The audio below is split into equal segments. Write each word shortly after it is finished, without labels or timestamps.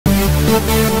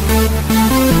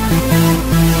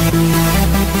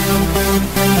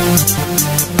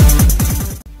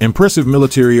Impressive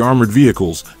military armored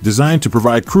vehicles designed to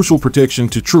provide crucial protection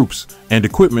to troops and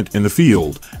equipment in the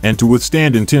field and to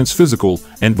withstand intense physical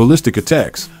and ballistic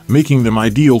attacks, making them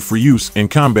ideal for use in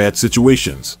combat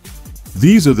situations.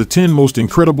 These are the 10 most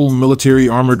incredible military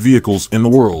armored vehicles in the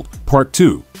world. Part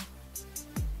 2.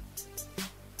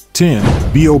 10.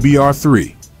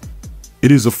 BOBR-3.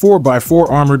 It is a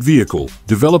 4x4 armored vehicle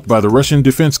developed by the Russian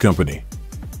Defense Company.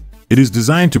 It is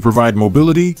designed to provide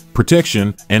mobility,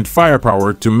 protection, and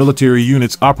firepower to military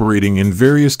units operating in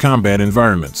various combat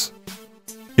environments.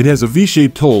 It has a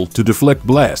V-shaped hull to deflect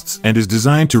blasts and is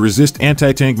designed to resist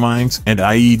anti-tank mines and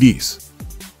IEDs.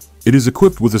 It is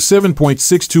equipped with a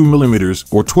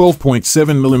 7.62mm or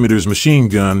 12.7mm machine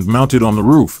gun mounted on the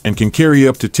roof and can carry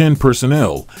up to 10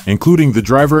 personnel, including the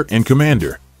driver and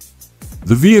commander.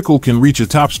 The vehicle can reach a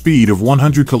top speed of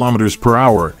 100 km per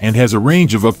hour and has a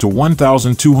range of up to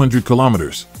 1,200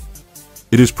 km.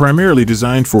 It is primarily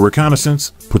designed for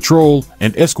reconnaissance, patrol,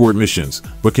 and escort missions,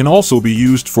 but can also be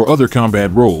used for other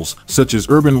combat roles, such as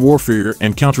urban warfare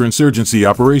and counterinsurgency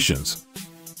operations.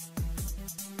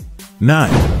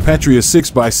 9. PATRIA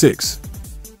 6x6.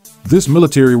 This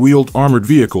military-wheeled armored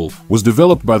vehicle was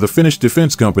developed by the Finnish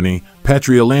defense company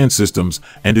PATRIA Land Systems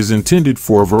and is intended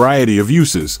for a variety of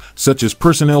uses, such as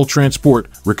personnel transport,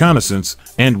 reconnaissance,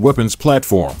 and weapons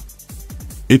platform.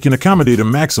 It can accommodate a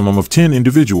maximum of 10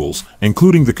 individuals,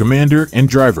 including the commander and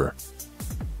driver.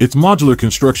 Its modular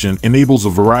construction enables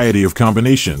a variety of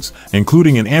combinations,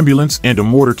 including an ambulance and a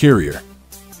mortar carrier.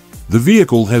 The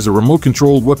vehicle has a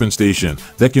remote-controlled weapon station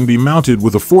that can be mounted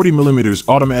with a 40mm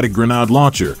automatic grenade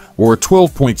launcher or a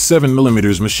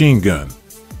 12.7mm machine gun.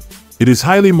 It is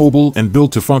highly mobile and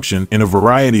built to function in a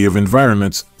variety of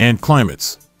environments and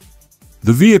climates.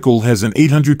 The vehicle has an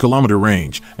 800 km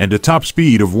range and a top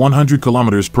speed of 100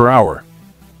 km per hour.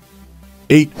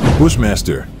 8.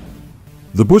 BUSHMASTER.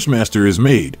 The BUSHMASTER is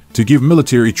made to give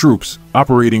military troops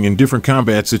operating in different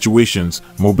combat situations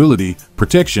mobility,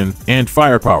 protection, and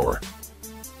firepower.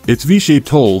 Its V-shaped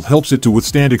hull helps it to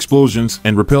withstand explosions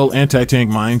and repel anti-tank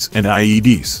mines and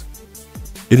IEDs.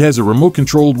 It has a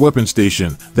remote-controlled weapon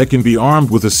station that can be armed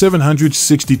with a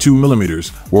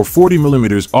 762mm or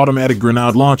 40mm automatic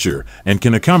grenade launcher and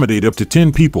can accommodate up to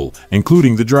 10 people,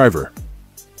 including the driver.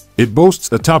 It boasts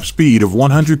a top speed of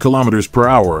 100 km per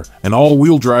hour, an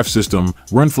all-wheel drive system,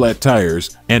 run-flat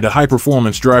tires, and a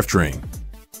high-performance drivetrain.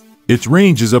 Its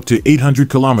range is up to 800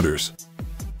 km.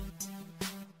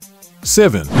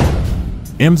 7.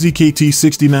 MZKT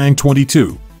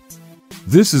 6922.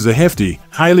 This is a hefty,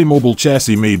 highly mobile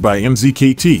chassis made by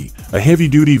MZKT, a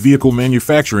heavy-duty vehicle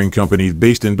manufacturing company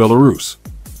based in Belarus.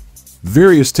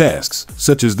 Various tasks,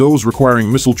 such as those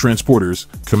requiring missile transporters,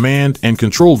 command and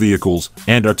control vehicles,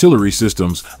 and artillery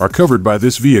systems, are covered by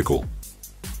this vehicle.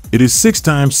 It is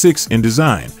 6x6 in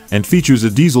design and features a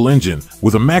diesel engine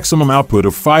with a maximum output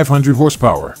of 500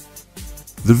 horsepower.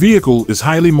 The vehicle is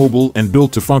highly mobile and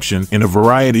built to function in a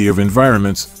variety of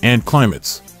environments and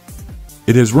climates.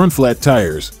 It has run-flat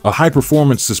tires, a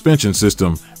high-performance suspension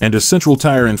system, and a central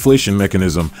tire inflation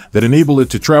mechanism that enable it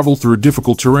to travel through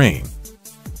difficult terrain.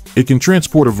 It can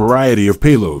transport a variety of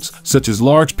payloads, such as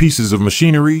large pieces of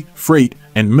machinery, freight,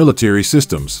 and military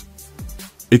systems.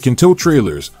 It can tow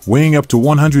trailers, weighing up to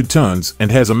 100 tons,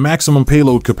 and has a maximum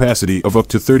payload capacity of up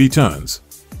to 30 tons.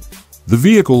 The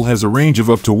vehicle has a range of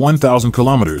up to 1,000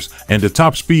 kilometers and a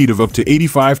top speed of up to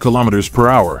 85 kilometers per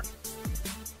hour.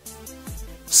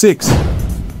 6.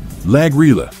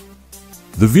 RILA.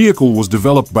 The vehicle was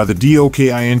developed by the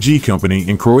DOKING company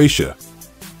in Croatia.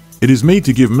 It is made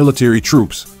to give military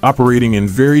troops operating in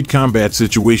varied combat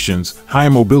situations high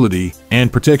mobility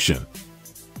and protection.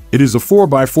 It is a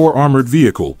 4x4 armored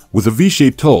vehicle with a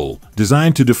V-shaped hull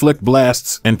designed to deflect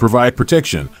blasts and provide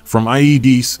protection from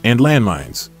IEDs and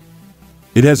landmines.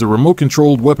 It has a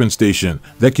remote-controlled weapon station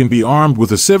that can be armed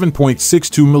with a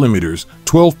 7.62mm,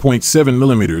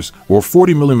 12.7mm, or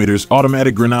 40mm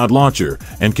automatic grenade launcher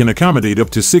and can accommodate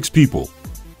up to 6 people.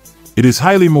 It is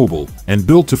highly mobile and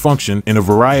built to function in a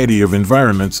variety of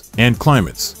environments and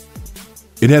climates.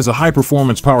 It has a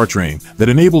high-performance powertrain that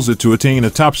enables it to attain a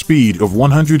top speed of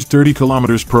 130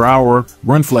 km per hour,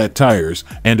 run-flat tires,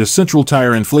 and a central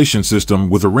tire inflation system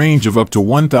with a range of up to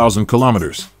 1,000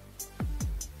 km.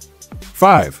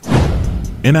 5.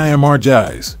 NIMR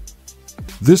JIS.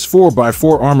 This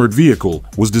 4x4 armored vehicle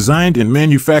was designed and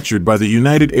manufactured by the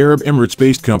United Arab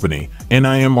Emirates-based company,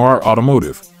 NIMR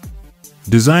Automotive.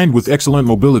 Designed with excellent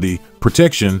mobility,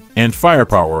 protection, and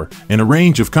firepower in a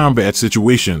range of combat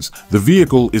situations, the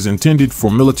vehicle is intended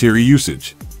for military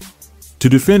usage. To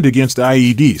defend against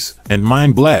IEDs and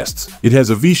mine blasts, it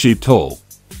has a V-shaped hull.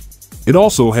 It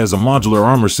also has a modular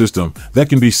armor system that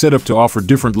can be set up to offer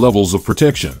different levels of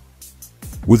protection.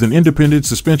 With an independent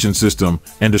suspension system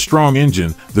and a strong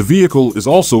engine, the vehicle is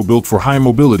also built for high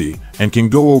mobility and can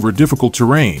go over difficult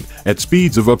terrain at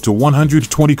speeds of up to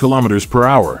 120 kilometers per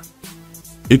hour.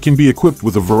 It can be equipped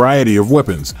with a variety of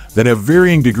weapons that have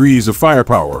varying degrees of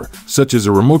firepower, such as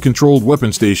a remote-controlled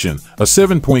weapon station, a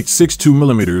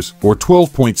 7.62mm or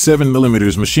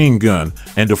 12.7mm machine gun,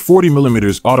 and a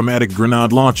 40mm automatic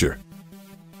grenade launcher.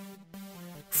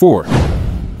 4.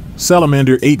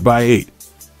 Salamander 8x8.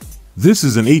 This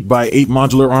is an 8x8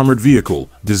 modular armored vehicle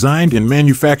designed and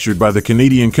manufactured by the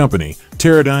Canadian company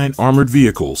Teradyne Armored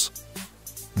Vehicles.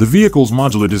 The vehicle's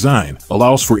modular design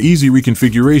allows for easy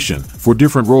reconfiguration for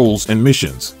different roles and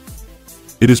missions.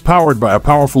 It is powered by a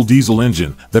powerful diesel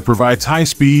engine that provides high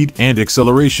speed and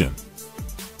acceleration.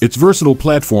 Its versatile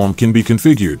platform can be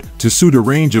configured to suit a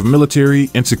range of military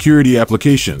and security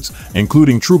applications,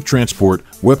 including troop transport,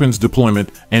 weapons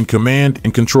deployment, and command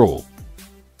and control.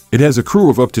 It has a crew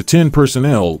of up to 10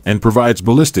 personnel and provides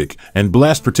ballistic and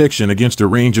blast protection against a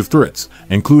range of threats,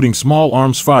 including small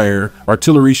arms fire,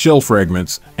 artillery shell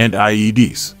fragments, and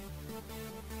IEDs.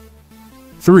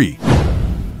 3.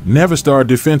 Navistar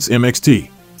Defense MXT.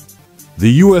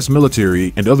 The U.S.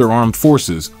 military and other armed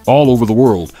forces all over the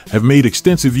world have made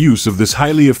extensive use of this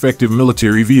highly effective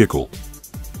military vehicle.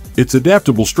 Its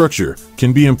adaptable structure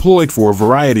can be employed for a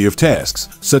variety of tasks,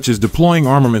 such as deploying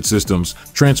armament systems,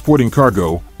 transporting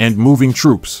cargo, and moving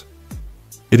troops.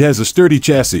 It has a sturdy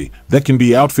chassis that can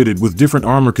be outfitted with different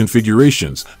armor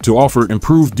configurations to offer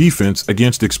improved defense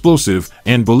against explosive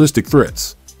and ballistic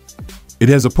threats. It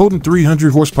has a potent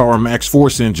 300 horsepower max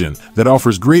force engine that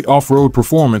offers great off-road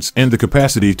performance and the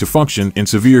capacity to function in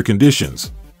severe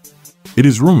conditions. It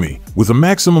is roomy, with a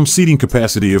maximum seating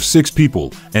capacity of 6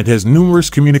 people, and has numerous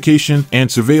communication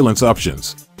and surveillance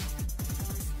options.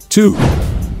 2.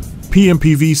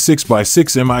 PMPV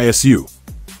 6x6 MISU.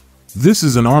 This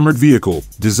is an armored vehicle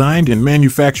designed and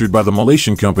manufactured by the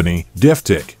Malaysian company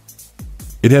DefTech.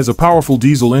 It has a powerful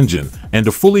diesel engine and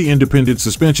a fully independent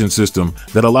suspension system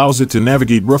that allows it to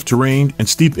navigate rough terrain and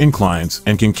steep inclines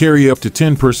and can carry up to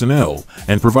 10 personnel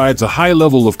and provides a high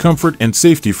level of comfort and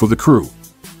safety for the crew.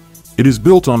 It is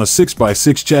built on a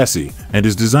 6x6 chassis and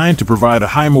is designed to provide a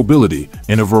high mobility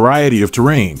in a variety of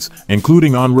terrains,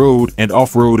 including on-road and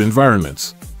off-road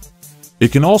environments.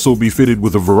 It can also be fitted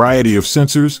with a variety of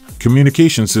sensors,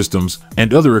 communication systems,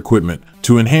 and other equipment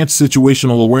to enhance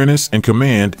situational awareness and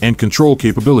command and control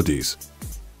capabilities.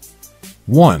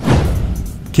 1.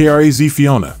 KRAZ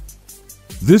FIONA.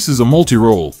 This is a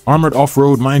multi-role, armored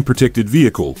off-road mine-protected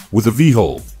vehicle with a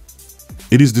V-hull.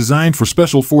 It is designed for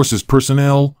Special Forces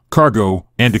personnel, cargo,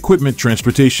 and equipment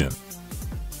transportation.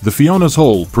 The FIONA's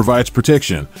hull provides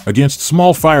protection against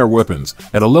small fire weapons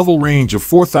at a level range of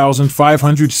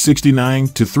 4,569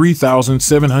 to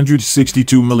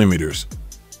 3,762 millimeters.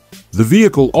 The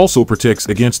vehicle also protects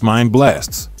against mine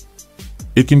blasts.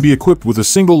 It can be equipped with a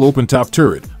single open-top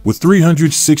turret with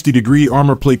 360-degree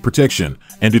armor plate protection,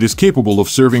 and it is capable of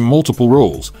serving multiple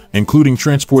roles, including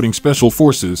transporting special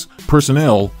forces,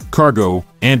 personnel, cargo,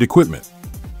 and equipment.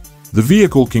 The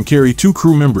vehicle can carry 2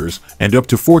 crew members and up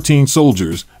to 14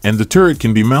 soldiers, and the turret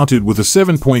can be mounted with a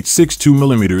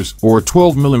 7.62mm or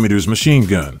 12mm machine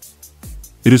gun.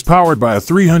 It is powered by a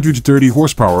 330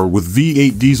 horsepower with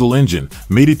V8 diesel engine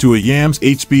mated to a YAMS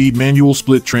 8-speed manual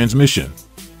split transmission.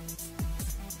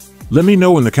 Let me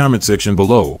know in the comment section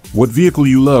below what vehicle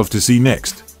you love to see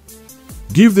next.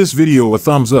 Give this video a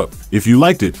thumbs up if you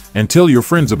liked it and tell your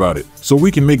friends about it so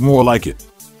we can make more like it.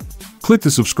 Click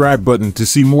the subscribe button to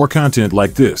see more content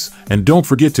like this, and don't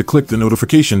forget to click the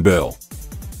notification bell.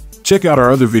 Check out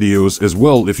our other videos as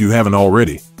well if you haven't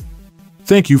already.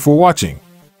 Thank you for watching.